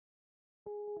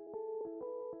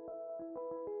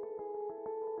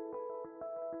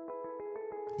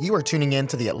You are tuning in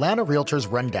to the Atlanta REALTORS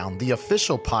Rundown, the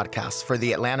official podcast for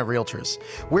the Atlanta REALTORS.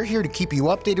 We're here to keep you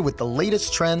updated with the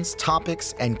latest trends,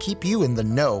 topics, and keep you in the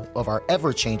know of our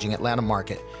ever-changing Atlanta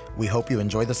market. We hope you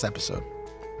enjoy this episode.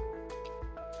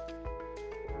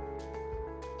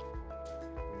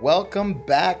 Welcome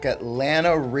back,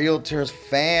 Atlanta REALTORS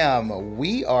fam.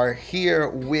 We are here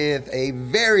with a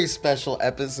very special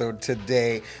episode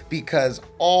today because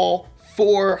all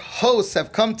 4 hosts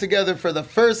have come together for the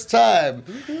first time.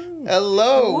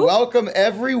 Hello, welcome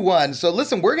everyone. So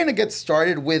listen, we're going to get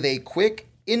started with a quick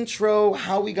intro,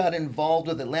 how we got involved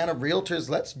with Atlanta REALTORS.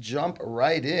 Let's jump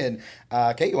right in.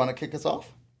 Kate, you want to kick us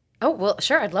off? Oh, well,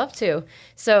 sure, I'd love to.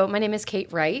 So my name is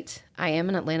Kate Wright. I am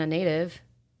an Atlanta native.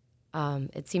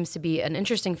 It seems to be an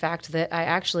interesting fact that I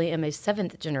actually am a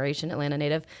 7th generation Atlanta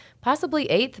native, possibly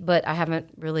 8th, but I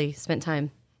haven't really spent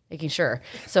time making sure.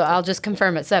 So I'll just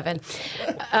confirm at 7.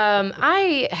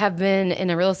 I have been in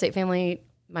a real estate family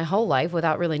my whole life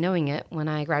without really knowing it. When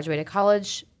I graduated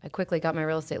college, I quickly got my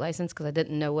real estate license because I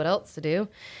didn't know what else to do.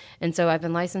 And so I've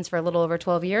been licensed for a little over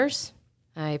 12 years.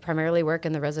 I primarily work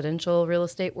in the residential real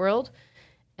estate world.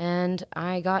 And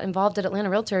I got involved at Atlanta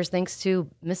REALTORS thanks to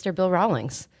Mr. Bill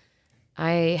Rawlings.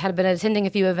 I had been attending a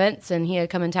few events, and he had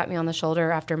come and tapped me on the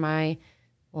shoulder after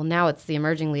now it's the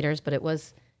emerging leaders, but it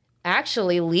was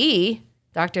actually Lee.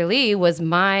 Dr. Lee was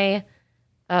my,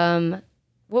 what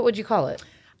would you call it?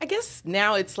 I guess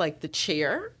now it's like the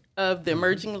chair of the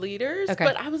emerging leaders,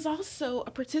 but I was also a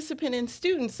participant in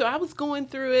students, so I was going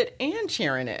through it and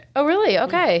chairing it. Oh, really?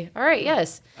 Okay. All right,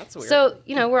 yes. That's weird. So,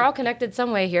 we're all connected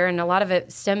some way here, and a lot of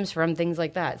it stems from things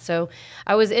like that. So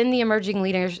I was in the Emerging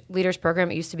Leaders program.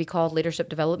 It used to be called Leadership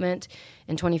Development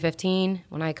in 2015.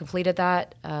 When I completed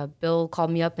that, Bill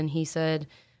called me up and he said,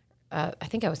 I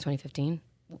think I was 2015.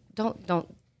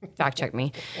 Don't fact check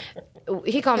me.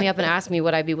 He called me up and asked me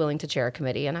would I be willing to chair a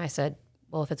committee, and I said,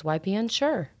 well, if it's YPN,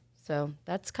 sure. So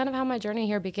that's kind of how my journey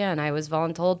here began. I was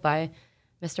voluntold by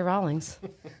Mr. Rawlings.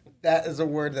 That is a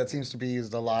word that seems to be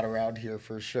used a lot around here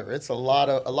for sure. It's a lot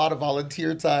of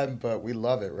volunteer time, but we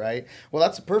love it, right? Well,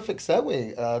 that's a perfect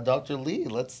segue. Dr. Lee,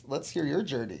 let's hear your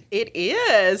journey. It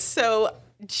is. So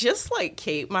just like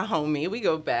Kate, my homie, we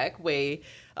go back way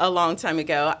a long time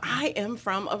ago. I am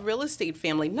from a real estate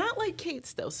family, not like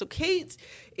Kate's though. So Kate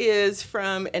is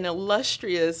from an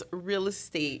illustrious real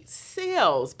estate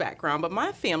sales background, but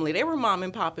my family, they were mom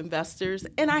and pop investors,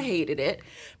 and I hated it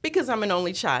because I'm an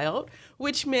only child,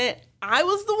 which meant I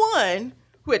was the one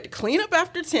who had to clean up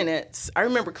after tenants. I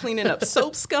remember cleaning up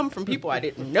soap scum from people I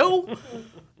didn't know.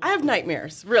 I have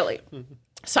nightmares, really.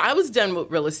 So I was done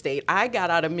with real estate. I got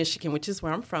out of Michigan, which is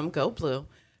where I'm from, go blue.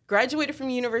 Graduated from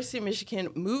University of Michigan,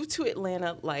 moved to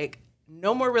Atlanta, like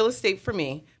no more real estate for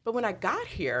me. But when I got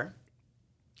here,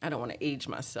 I don't want to age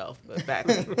myself, but back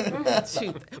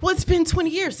it's been 20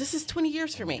 years. This is 20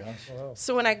 years for me. Wow.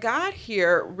 So when I got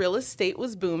here, real estate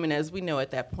was booming, as we know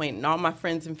at that point. And all my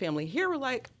friends and family here were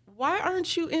like, why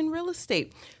aren't you in real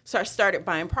estate? So I started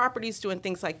buying properties, doing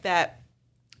things like that.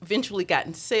 Eventually got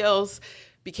in sales,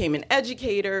 became an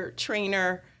educator,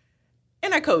 trainer,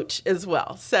 and I coach as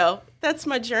well. So that's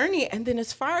my journey. And then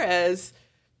as far as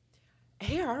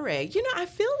ARA, I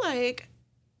feel like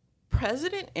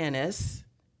President Ennis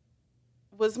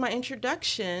was my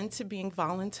introduction to being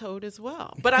voluntold as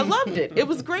well. But I loved it. It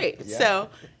was great. Yeah. So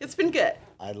it's been good.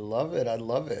 I love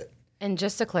it. And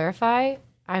just to clarify,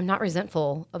 I'm not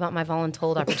resentful about my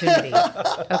voluntold opportunity,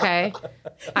 okay?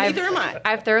 Neither am I.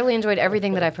 I've thoroughly enjoyed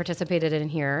everything that I've participated in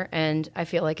here, and I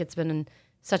feel like it's been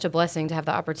such a blessing to have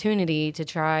the opportunity to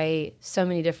try so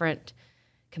many different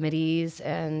committees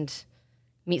and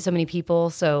meet so many people.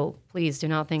 So please do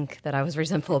not think that I was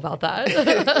resentful about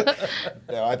that.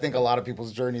 No, I think a lot of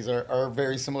people's journeys are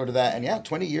very similar to that. And yeah,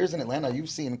 20 years in Atlanta, you've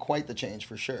seen quite the change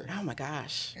for sure. Oh my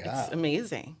gosh. Yeah. It's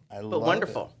amazing. But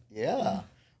wonderful. It. Yeah.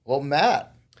 Well,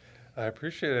 Matt. I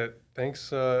appreciate it. Thanks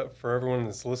for everyone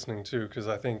that's listening too, because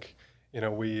I think,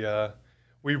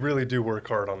 we really do work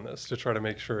hard on this to try to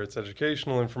make sure it's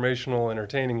educational, informational,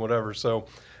 entertaining, whatever. So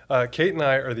Kate and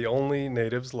I are the only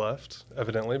natives left,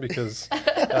 evidently, because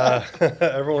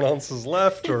everyone else has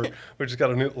left, or we just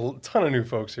got a ton of new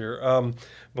folks here.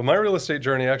 But my real estate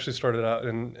journey actually started out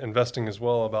in investing as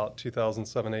well about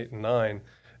 2007, 8, and 9,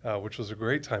 which was a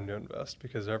great time to invest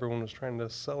because everyone was trying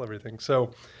to sell everything.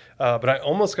 So, but I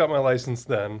almost got my license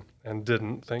then and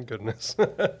didn't, thank goodness,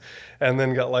 and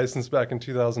then got licensed back in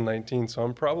 2019. So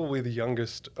I'm probably the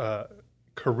youngest,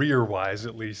 career-wise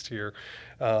at least here,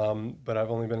 but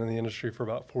I've only been in the industry for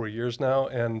about 4 years now.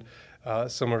 And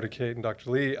similar to Kate and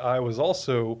Dr. Lee, I was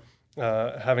also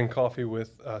having coffee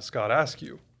with Scott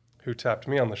Askew, who tapped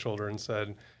me on the shoulder and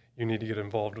said, you need to get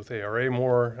involved with ARA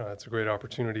more. It's a great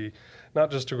opportunity,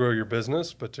 not just to grow your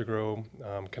business, but to grow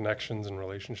connections and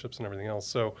relationships and everything else.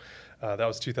 So that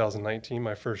was 2019,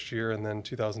 my first year, and then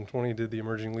 2020 did the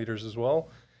Emerging Leaders as well,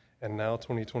 and now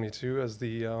 2022 as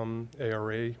the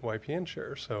ARA YPN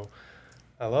chair. So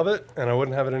I love it, and I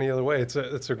wouldn't have it any other way. It's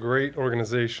a great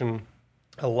organization.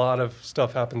 A lot of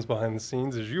stuff happens behind the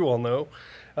scenes, as you all know.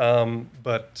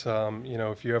 But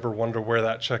if you ever wonder where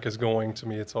that check is going, to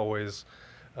me, it's always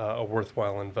a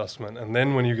worthwhile investment. And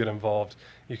then when you get involved,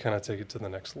 you kind of take it to the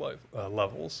next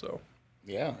level. So,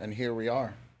 yeah, and here we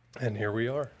are. And here we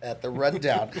are. At the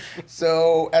Rundown.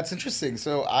 So that's interesting.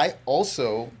 So I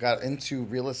also got into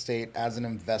real estate as an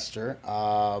investor.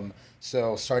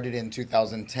 So started in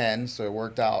 2010. So it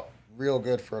worked out real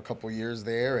good for a couple years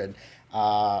there. And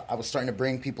I was starting to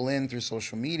bring people in through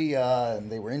social media, and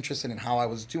they were interested in how I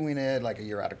was doing it, like a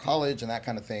year out of college and that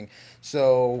kind of thing.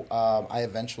 So I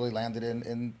eventually landed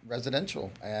in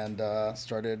residential and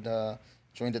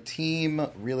joined a team,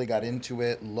 really got into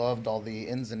it, loved all the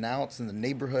ins and outs and the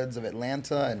neighborhoods of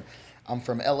Atlanta. And I'm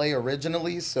from LA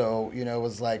originally, so, it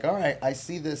was like, all right, I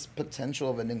see this potential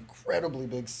of an incredibly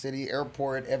big city,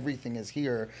 airport, everything is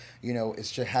here. It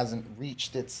just hasn't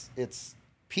reached its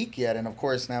peak yet. And of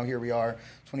course, now here we are,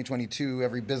 2022,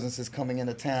 every business is coming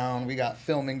into town. We got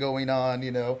filming going on,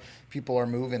 people are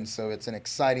moving. So it's an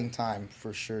exciting time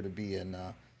for sure to be in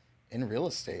real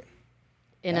estate.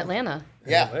 In Atlanta.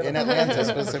 Yeah, in Atlanta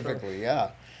specifically, yeah.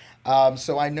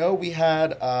 So I know we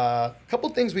had a couple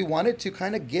things we wanted to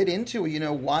kind of get into,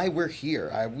 why we're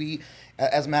here. We,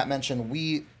 as Matt mentioned,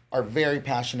 we are very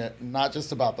passionate, not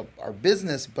just about our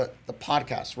business, but the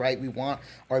podcast, right? We want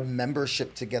our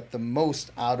membership to get the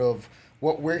most out of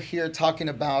what we're here talking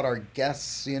about, our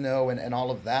guests, and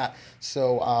all of that.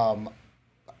 So,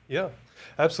 yeah,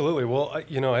 absolutely. Well,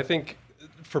 I think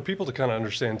for people to kind of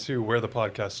understand too where the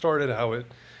podcast started, how it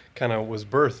kind of was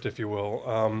birthed, if you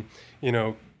will,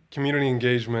 community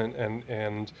engagement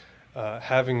and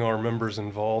having our members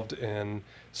involved in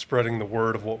spreading the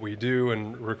word of what we do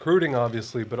and recruiting,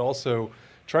 obviously, but also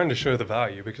trying to show the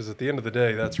value, because at the end of the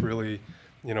day, that's really,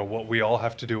 what we all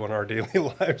have to do in our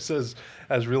daily lives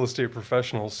as real estate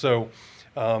professionals. So,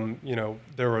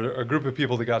 there were a group of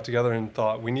people that got together and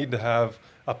thought we need to have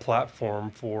a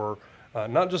platform for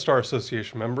not just our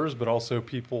association members, but also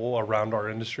people around our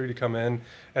industry to come in,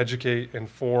 educate,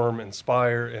 inform,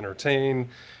 inspire, entertain,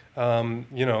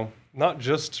 not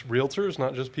just realtors,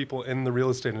 not just people in the real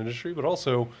estate industry, but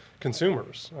also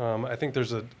consumers. I think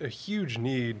there's a huge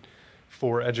need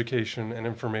for education and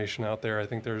information out there. I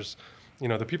think there's,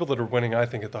 the people that are winning, I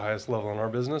think, at the highest level in our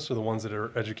business are the ones that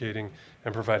are educating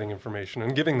and providing information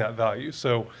and giving that value.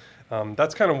 So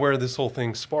that's kind of where this whole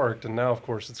thing sparked. And now, of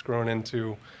course, it's grown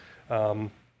into, now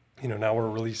we're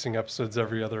releasing episodes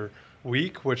every other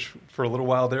week, which for a little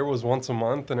while there was once a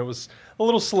month, and it was a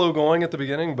little slow going at the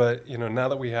beginning, but now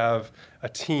that we have a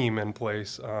team in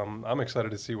place, I'm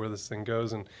excited to see where this thing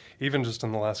goes. And even just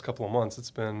in the last couple of months, it's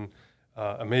been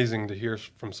amazing to hear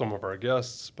from some of our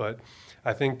guests. But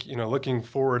I think, looking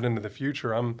forward into the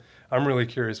future, I'm really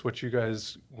curious what you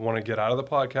guys want to get out of the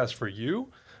podcast for you,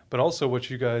 but also what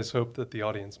you guys hope that the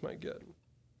audience might get.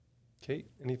 Kate,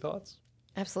 any thoughts?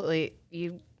 Absolutely.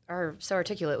 You are so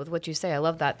articulate with what you say. I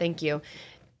love that. Thank you.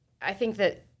 I think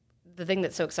that the thing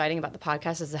that's so exciting about the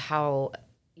podcast is how,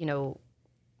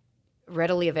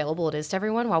 readily available it is to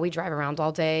everyone while we drive around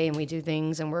all day and we do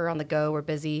things and we're on the go, we're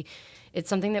busy. It's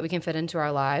something that we can fit into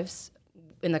our lives,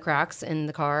 in the cracks, in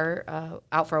the car,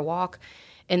 out for a walk,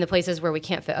 in the places where we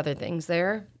can't fit other things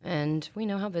there. And we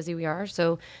know how busy we are.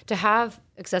 So to have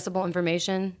accessible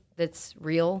information that's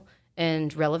real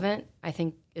and relevant, I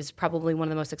think is probably one of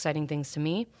the most exciting things to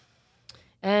me.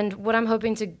 And what I'm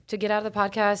hoping to get out of the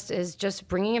podcast is just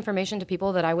bringing information to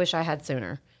people that I wish I had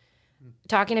sooner.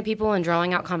 Talking to people and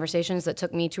drawing out conversations that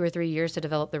took me 2 or 3 years to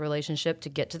develop the relationship to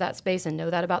get to that space and know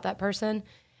that about that person,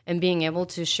 and being able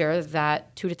to share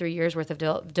that 2 to 3 years worth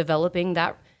of developing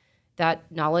that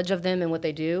knowledge of them and what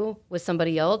they do with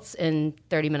somebody else in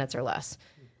 30 minutes or less.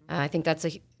 I think that's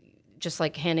just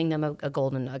like handing them a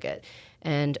golden nugget.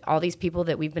 And all these people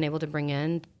that we've been able to bring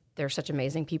in, they're such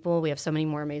amazing people. We have so many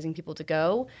more amazing people to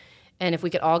go. And if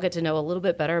we could all get to know a little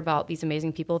bit better about these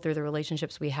amazing people through the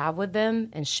relationships we have with them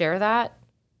and share that,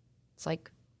 it's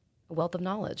like a wealth of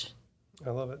knowledge.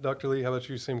 I love it. Dr. Lee, how about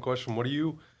you? Same question. What are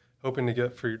you hoping to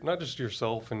get for not just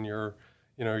yourself and your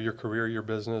career, your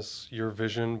business, your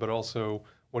vision, but also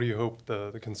what do you hope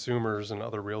the consumers and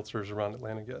other realtors around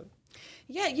Atlanta get?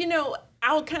 Yeah,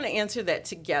 I'll kind of answer that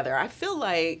together. I feel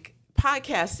like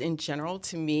podcasts in general,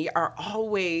 to me, are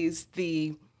always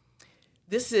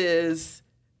this is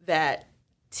that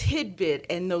tidbit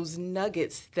and those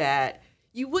nuggets that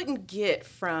you wouldn't get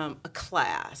from a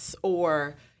class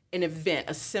or an event,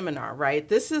 a seminar, right?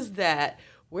 This is that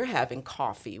we're having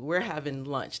coffee, we're having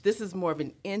lunch. This is more of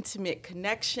an intimate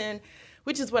connection,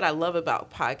 which is what I love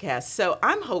about podcasts. So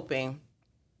I'm hoping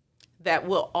that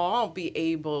we'll all be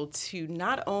able to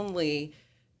not only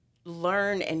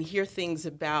learn and hear things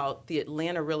about the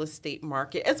Atlanta real estate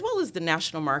market, as well as the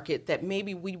national market that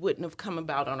maybe we wouldn't have come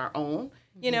about on our own,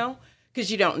 you know,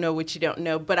 because you don't know what you don't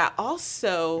know. But I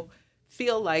also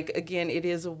feel like, again, it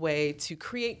is a way to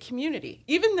create community,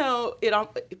 even though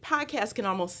podcast can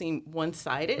almost seem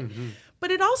one-sided.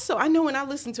 But it also, I know when I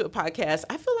listen to a podcast,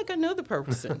 I feel like I know the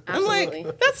person. I'm like,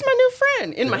 that's my new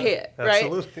friend in my head, right?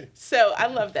 Absolutely. So I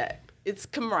love that. It's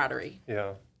camaraderie.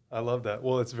 Yeah, I love that.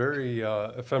 Well, it's very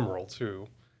ephemeral, too.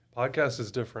 Podcast is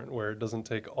different, where it doesn't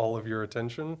take all of your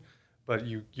attention, but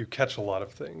you catch a lot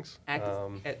of things.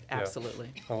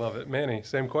 Absolutely. Yeah. I love it. Manny,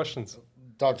 same questions.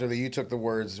 Dr. Lee, you took the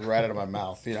words right out of my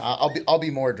mouth. You know, I'll be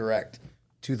more direct.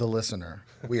 To the listener,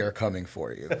 we are coming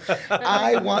for you.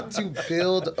 I want to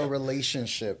build a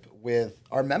relationship with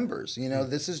our members. You know,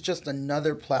 this is just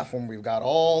another platform. We've got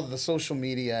all the social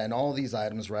media and all these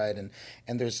items, right? And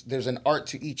there's an art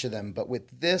to each of them. But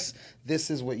with this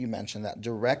is what you mentioned, that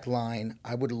direct line.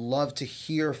 I would love to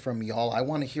hear from y'all. I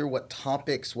want to hear what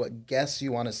topics, what guests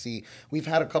you want to see. We've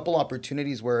had a couple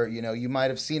opportunities where, you know, you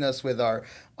might have seen us with our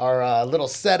little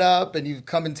setup, and you've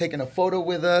come and taken a photo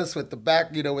with us with the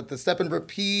back, you know, with the step and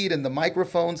repeat and the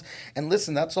microphones. And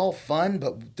listen, that's all fun,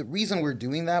 but the reason we're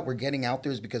doing that, we're getting out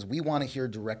there, is because we want to hear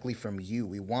directly from you.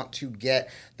 We want to get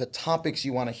the topics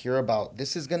you want to hear about.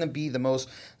 This is going to be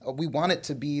we want it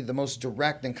to be the most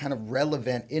direct and kind of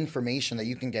relevant information that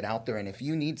you can get out there. And if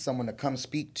you need someone to come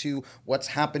speak to what's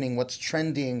happening, what's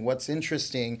trending, what's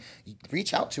interesting,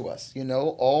 reach out to us. You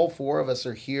know, all four of us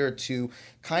are here to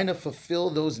kind of fulfill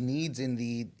those needs in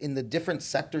the different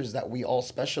sectors that we all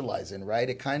specialize in, right?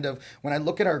 It kind of, when I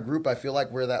look at our group, I feel like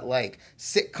we're that like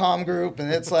sitcom group,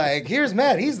 and it's like, here's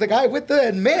Matt, he's the guy with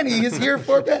and Manny is here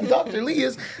for that, and Dr. Lee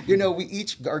is, you know, we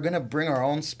each are going to bring our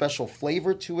own special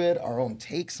flavor to it, our own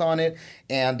takes on it,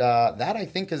 and that I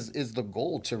think is the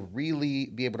goal, to really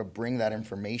be able to bring that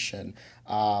information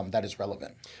that is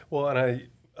relevant. Well, and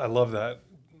I love that,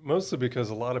 mostly because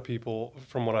a lot of people,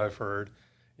 from what I've heard,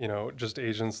 you know, just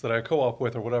agents that I co-op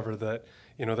with or whatever, that,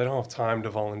 you know, they don't have time to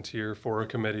volunteer for a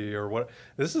committee or what.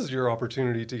 This is your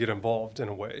opportunity to get involved in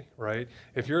a way, right?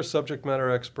 If you're a subject matter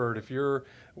expert, if you're,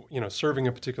 you know, serving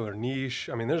a particular niche,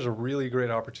 I mean, there's a really great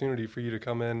opportunity for you to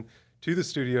come in to the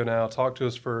studio now, talk to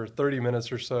us for 30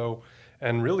 minutes or so,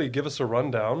 and really give us a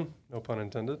rundown, no pun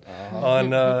intended,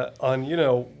 on, you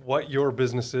know, what your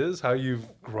business is, how you've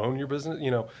grown your business. You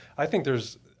know,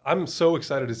 I'm so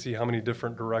excited to see how many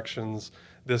different directions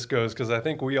this goes, because I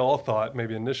think we all thought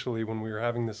maybe initially when we were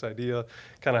having this idea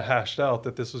kind of hashed out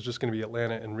that this was just going to be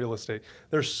Atlanta and real estate.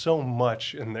 There's so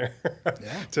much in there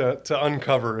to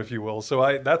uncover, if you will.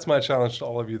 So that's my challenge to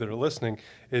all of you that are listening.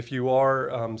 If you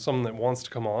are someone that wants to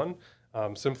come on,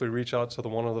 simply reach out to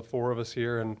one of the four of us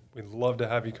here, and we'd love to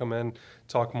have you come in,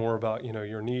 talk more about, you know,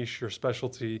 your niche, your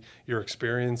specialty, your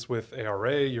experience with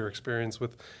ARA, your experience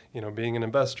with, you know, being an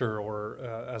investor or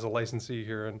as a licensee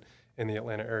here in the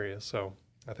Atlanta area. So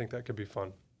I think that could be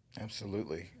fun.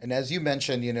 Absolutely. And as you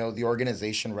mentioned, you know, the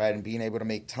organization, right, and being able to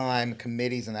make time,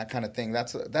 committees and that kind of thing,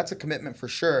 that's a commitment for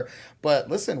sure. But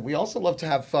listen, we also love to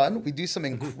have fun. We do some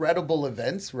incredible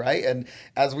events, right? And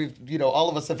as we've, you know, all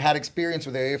of us have had experience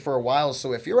with AA for a while.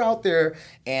 So if you're out there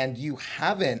and you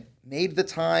haven't made the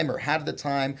time or had the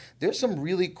time, there's some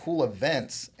really cool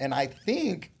events. And I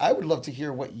think I would love to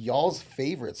hear what y'all's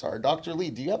favorites are. Dr.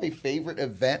 Lee, do you have a favorite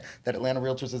event that Atlanta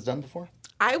Realtors has done before?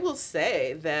 I will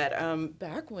say that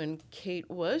back when Kate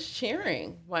was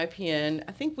chairing YPN,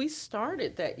 I think we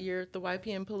started that year at the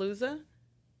YPN Palooza.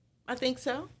 I think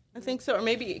so. Or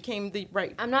maybe it came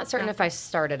right. I'm not certain if I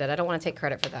started it. I don't want to take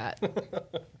credit for that.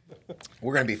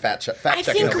 We're going to be fact checking I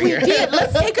think over we here. did.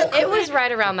 Let's take a. It was right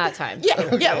around that time.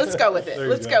 Yeah. Let's go with it.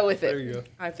 There you go.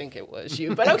 I think it was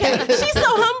you, but okay. She's so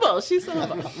humble.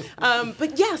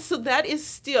 But yeah, so that is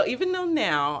still, even though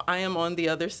now I am on the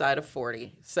other side of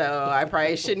 40, so I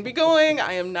probably shouldn't be going.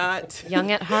 I am not Young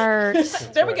at heart.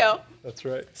 There we go. That's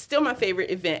right. Still my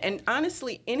favorite event. And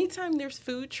honestly, anytime there's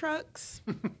food trucks,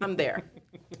 I'm there.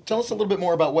 Tell us a little bit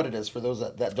more about what it is for those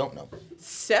that don't know.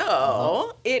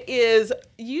 So it is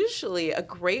usually a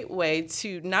great way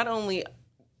to not only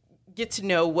get to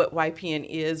know what YPN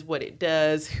is, what it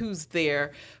does, who's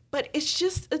there, but it's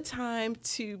just a time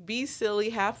to be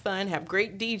silly, have fun, have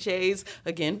great DJs,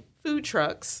 again, food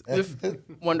trucks with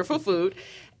wonderful food,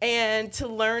 and to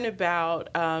learn about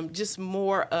just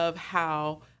more of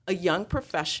how a young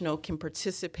professional can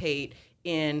participate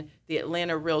in the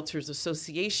Atlanta Realtors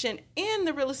Association and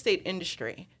the real estate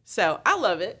industry. So I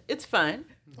love it. It's fun.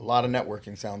 A lot of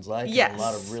networking sounds like. Yes. And a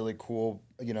lot of really cool,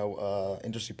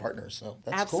 industry partners. So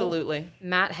that's Absolutely. cool.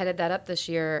 Matt headed that up this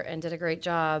year and did a great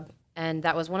job. And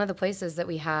that was one of the places that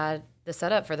we had the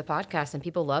setup for the podcast, and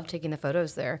people loved taking the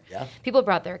photos there. Yeah. People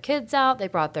brought their kids out. They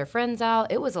brought their friends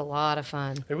out. It was a lot of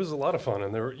fun. It was a lot of fun,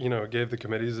 and there were, it gave the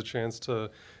committees a chance to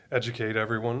educate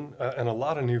everyone, and a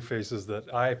lot of new faces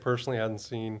that I personally hadn't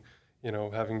seen,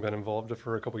 having been involved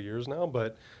for a couple of years now.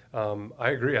 But I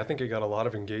agree. I think it got a lot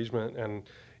of engagement, and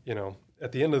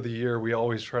at the end of the year, we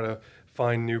always try to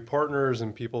find new partners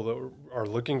and people that are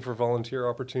looking for volunteer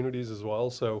opportunities as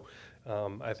well. So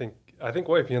I think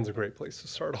YPN's a great place to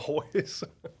start always.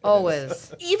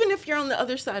 Always. Even if you're on the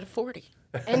other side of 40.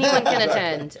 Anyone can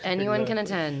attend. Anyone can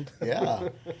attend. Yeah.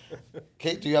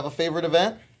 Kate, do you have a favorite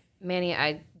event? Manny,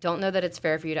 I don't know that it's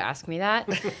fair for you to ask me that.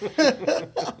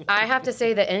 I have to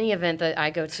say that any event that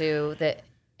I go to that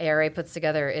ARA puts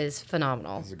together is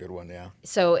phenomenal. That's a good one, yeah.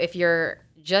 So if you're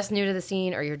just new to the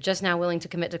scene or you're just now willing to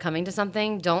commit to coming to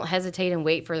something, don't hesitate and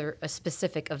wait for a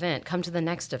specific event. Come to the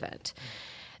next event.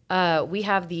 We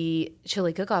have the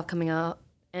chili cook-off coming up,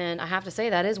 and I have to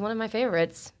say that is one of my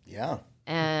favorites. Yeah.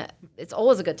 It's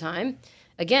always a good time.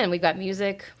 Again, we've got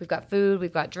music, we've got food,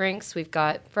 we've got drinks, we've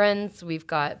got friends, we've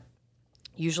got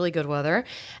usually good weather,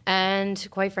 and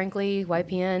quite frankly,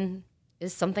 YPN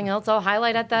is something else I'll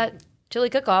highlight at that chili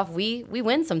cook-off. We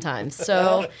win sometimes.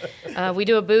 So we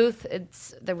do a booth.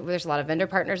 There's a lot of vendor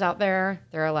partners out there.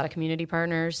 There are a lot of community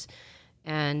partners,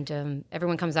 and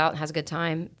everyone comes out and has a good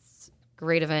time. It's a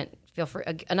great event. Feel free.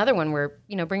 Another one where,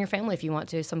 bring your family if you want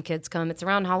to. Some kids come. It's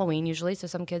around Halloween usually, so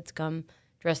some kids come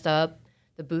dressed up.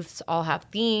 The booths all have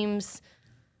themes.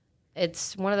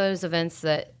 It's one of those events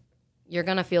that you're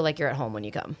going to feel like you're at home when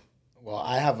you come. Well,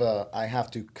 I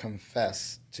have to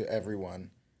confess to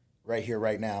everyone right here,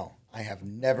 right now. I have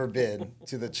never been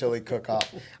to the chili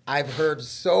cook-off. I've heard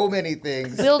so many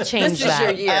things. We'll change This is your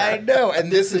that. year. I know,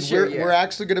 and this is your year. we're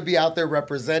actually going to be out there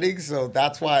representing, so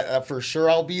that's why for sure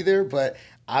I'll be there. But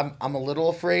I'm a little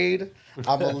afraid.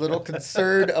 I'm a little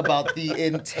concerned about the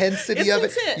intensity of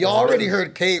it. intense. You already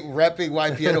heard Kate repping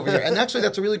YPN over here, and actually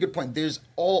that's a really good point. There's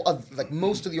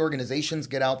most of the organizations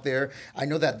get out there. I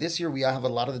know that this year we have a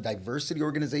lot of the diversity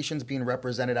organizations being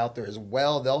represented out there as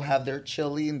well. They'll have their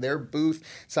chili and their booth.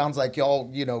 Sounds like y'all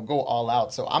go all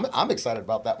out. So I'm excited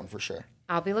about that one for sure.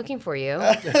 I'll be looking for you.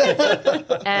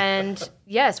 And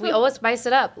yes, we always spice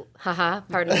it up. Haha,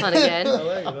 pardon the pun again. I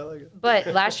like it. But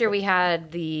last year we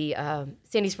had the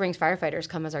Sandy Springs firefighters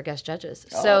come as our guest judges.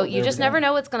 So you just never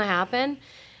know what's going to happen.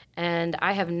 And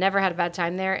I have never had a bad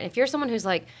time there. And if you're someone who's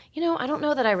like, I don't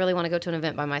know that I really want to go to an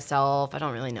event by myself. I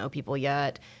don't really know people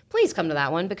yet. Please come to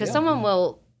that one because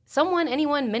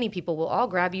many people will all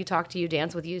grab you, talk to you,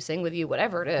 dance with you, sing with you,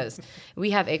 whatever it is.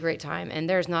 We have a great time. And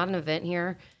there's not an event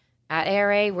here at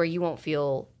ARA where you won't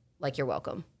feel like you're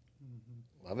welcome.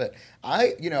 Love it.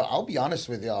 I'll be honest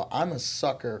with y'all. I'm a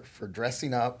sucker for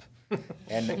dressing up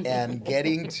and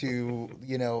getting to,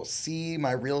 see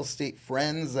my real estate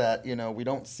friends that, we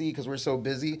don't see because we're so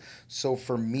busy. So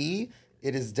for me,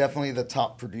 it is definitely the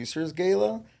Top Producers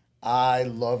Gala. I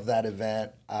love that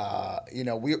event.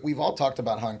 We've all talked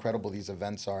about how incredible these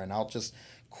events are, and I'll just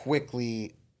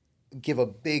quickly give a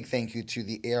big thank you to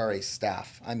the ARA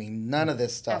staff. I mean, none of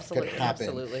this stuff could happen.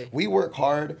 Absolutely. We work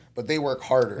hard, but they work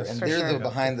harder, and For they're sure. the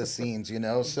behind the scenes,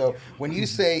 So when you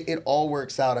say it all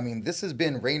works out, I mean, this has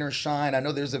been rain or shine. I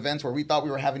know there's events where we thought we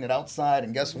were having it outside,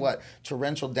 and guess what?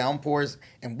 Torrential downpours,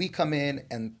 and we come in,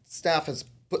 and staff has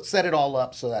set it all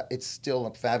up so that it's still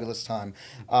a fabulous time.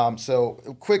 So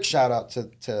a quick shout out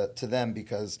to them,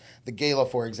 because the gala,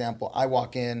 for example, I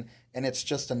walk in and it's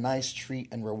just a nice treat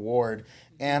and reward.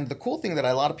 And the cool thing that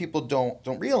a lot of people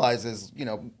don't realize is,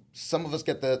 some of us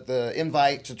get the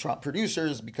invite to top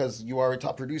producers because you are a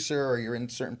top producer or you're in a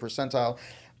certain percentile.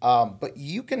 But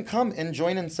you can come and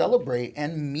join and celebrate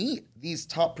and meet these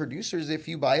top producers if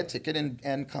you buy a ticket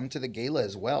and come to the gala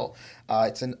as well.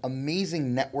 It's an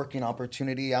amazing networking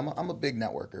opportunity. I'm a big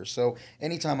networker, so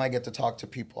anytime I get to talk to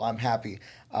people, I'm happy.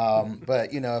 But,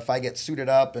 if I get suited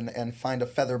up and find a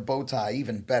feather bow tie,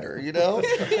 even better,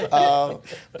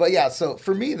 But yeah, so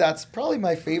for me, that's probably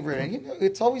my favorite. And,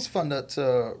 it's always fun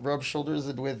to rub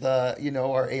shoulders with,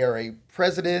 our ARA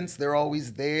presidents, they're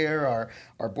always there.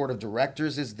 Our board of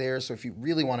directors is there. So if you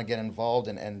really want to get involved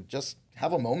and just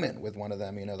have a moment with one of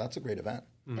them, that's a great event.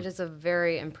 It is a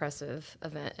very impressive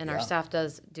event, and our staff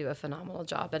does do a phenomenal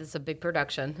job. But it's a big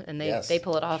production, and they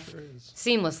pull it off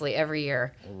seamlessly every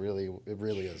year. It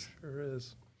really is. Sure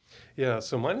is. Yeah,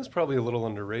 so mine is probably a little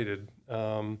underrated.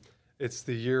 It's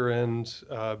the year-end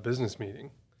business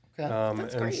meeting. Okay.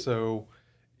 That's and great. so,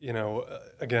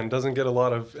 again, doesn't get a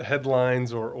lot of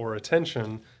headlines or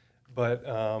attention, but,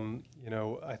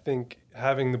 I think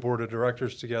having the board of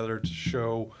directors together to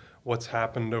show what's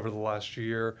happened over the last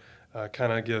year,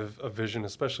 kind of give a vision,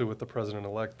 especially with the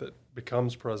president-elect that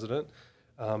becomes president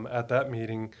at that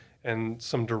meeting, and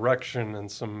some direction and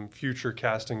some future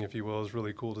casting, if you will, is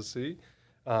really cool to see.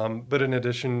 But in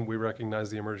addition, we recognize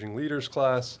the Emerging Leaders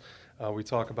class. We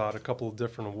talk about a couple of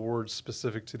different awards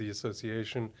specific to the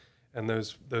association, and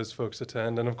those folks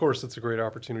attend. And of course, it's a great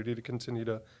opportunity to continue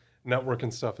to network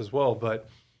and stuff as well. But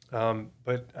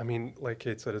I mean, like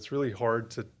Kate said, it's really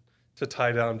hard to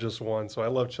tie down just one. So I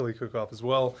love Chili Cook-Off as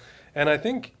well. And I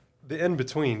think the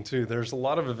in-between too, there's a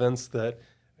lot of events that,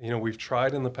 we've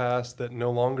tried in the past that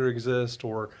no longer exist,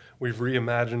 or we've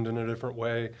reimagined in a different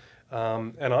way.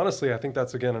 And honestly, I think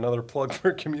that's, again, another plug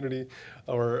for community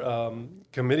or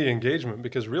committee engagement,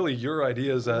 because really your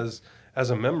ideas as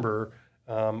a member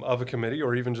of a committee,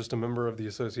 or even just a member of the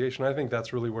association, I think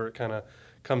that's really where it kind of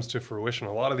comes to fruition.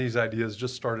 A lot of these ideas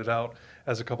just started out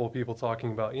as a couple of people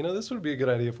talking about, this would be a good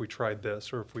idea if we tried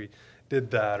this, or if we did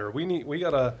that, or we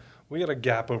got a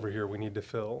gap over here we need to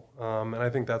fill. And I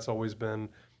think that's always been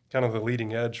kind of the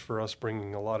leading edge for us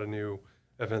bringing a lot of new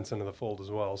events into the fold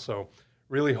as well. So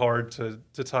really hard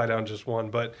to tie down just one.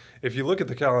 But if you look at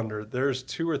the calendar, there's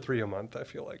 2 or 3 a month, I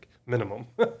feel like, minimum,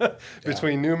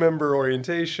 between new member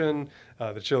orientation,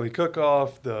 the Chili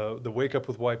Cook-Off, the Wake Up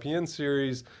with YPN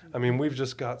series. I mean, we've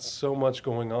just got so much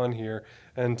going on here.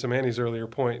 And to Manny's earlier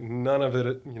point, none of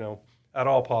it, at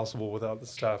all possible without the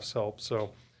staff's help.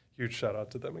 So huge shout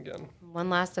out to them again. One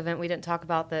last event we didn't talk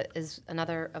about that is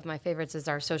another of my favorites is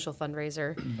our social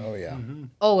fundraiser. Oh, yeah. Mm-hmm.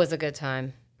 Always a good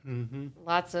time. Mm-hmm.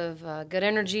 Lots of good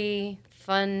energy,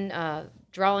 fun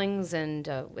drawings, and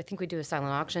I think we do a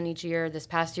silent auction each year. This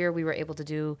past year, we were able to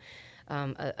do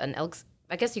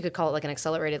I guess you could call it like an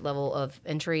accelerated level of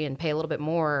entry and pay a little bit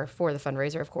more for the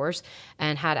fundraiser, of course,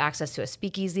 and had access to a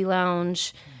speakeasy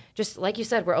lounge. Just like you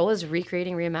said, we're always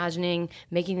recreating, reimagining,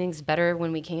 making things better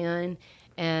when we can,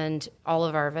 and all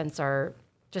of our events are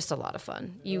just a lot of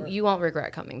fun. You won't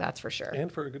regret coming, that's for sure.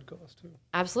 And for a good cause, too.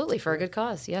 Absolutely, for a good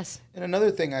cause, yes. And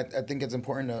another thing I think it's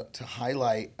important to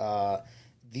highlight,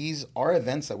 these are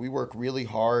events that we work really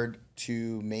hard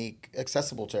to make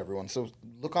accessible to everyone. So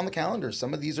look on the calendar.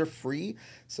 Some of these are free.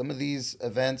 Some of these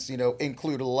events,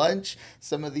 include lunch.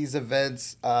 Some of these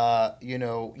events,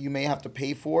 you may have to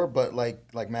pay for, but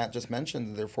like Matt just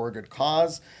mentioned, they're for a good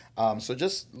cause. So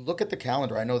just look at the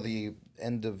calendar. I know the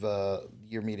end of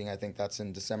year meeting, I think that's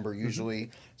in December usually.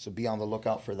 Mm-hmm. So be on the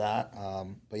lookout for that.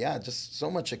 But yeah, just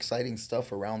so much exciting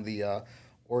stuff around the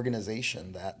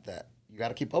organization that you got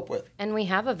to keep up with. And we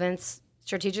have events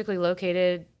strategically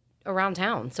located around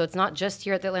town. So it's not just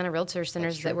here at the Atlanta Realtor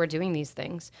Centers that we're doing these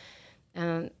things.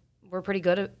 We're pretty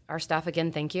good at, our staff,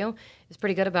 again, thank you, is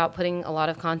pretty good about putting a lot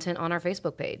of content on our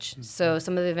Facebook page. Mm-hmm. So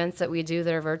some of the events that we do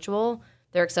that are virtual,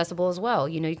 they're accessible as well.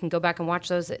 You can go back and watch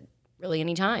those at really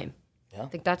any time. Yeah. I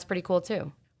think that's pretty cool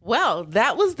too. Well,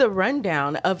 that was the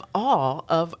rundown of all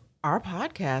of our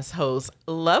podcast hosts.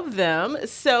 Love them.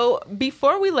 So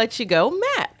before we let you go,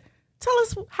 Matt, tell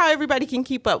us how everybody can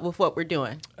keep up with what we're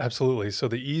doing. Absolutely. So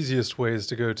the easiest way is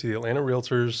to go to the Atlanta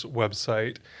Realtors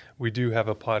website. We do have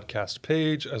a podcast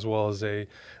page as well as a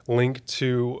link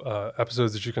to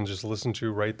episodes that you can just listen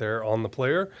to right there on the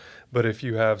player. But if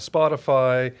you have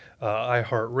Spotify,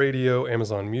 iHeartRadio,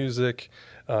 Amazon Music,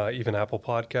 even Apple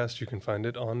Podcasts, you can find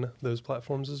it on those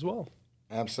platforms as well.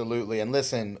 Absolutely. And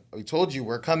listen, we told you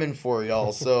we're coming for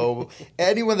y'all. So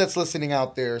anyone that's listening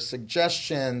out there,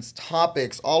 suggestions,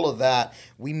 topics, all of that,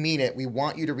 we mean it. We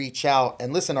want you to reach out.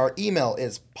 And listen, our email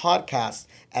is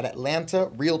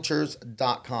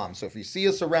podcast@atlantarealtors.com. So if you see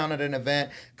us around at an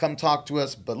event, come talk to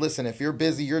us. But listen, if you're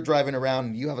busy, you're driving around,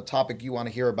 and you have a topic you want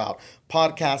to hear about,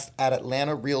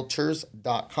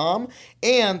 podcast@atlantarealtors.com.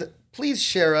 And please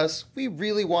share us. We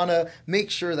really want to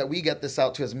make sure that we get this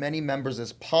out to as many members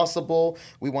as possible.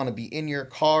 We want to be in your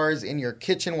cars, in your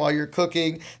kitchen while you're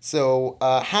cooking. So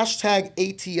hashtag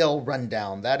ATL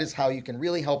Rundown. That is how you can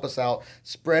really help us out.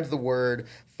 Spread the word.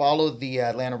 Follow the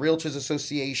Atlanta Realtors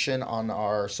Association on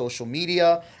our social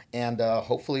media. And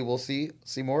hopefully we'll see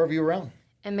more of you around.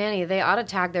 And Manny, they ought to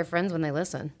tag their friends when they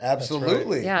listen.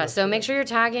 Absolutely. Yeah, so make sure you're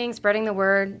tagging, spreading the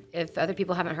word. If other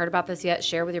people haven't heard about this yet,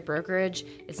 share with your brokerage.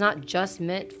 It's not just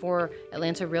meant for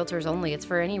Atlanta realtors only. It's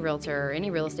for any realtor,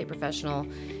 any real estate professional,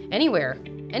 anywhere,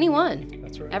 anyone.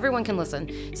 That's right. Everyone can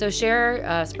listen. So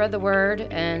share, spread the word,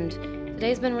 and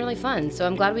today's been really fun. So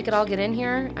I'm glad we could all get in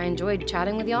here. I enjoyed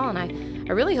chatting with y'all, and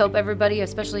I really hope everybody,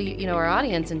 especially our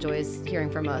audience, enjoys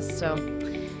hearing from us. So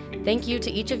thank you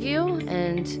to each of you,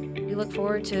 and we look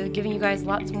forward to giving you guys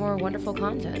lots more wonderful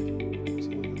content.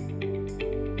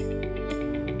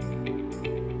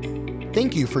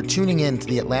 Thank you for tuning in to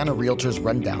the Atlanta Realtors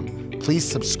Rundown. Please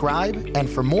subscribe, and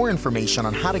for more information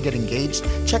on how to get engaged,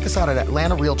 check us out at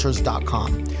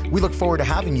atlantarealtors.com. We look forward to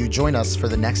having you join us for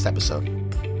the next episode.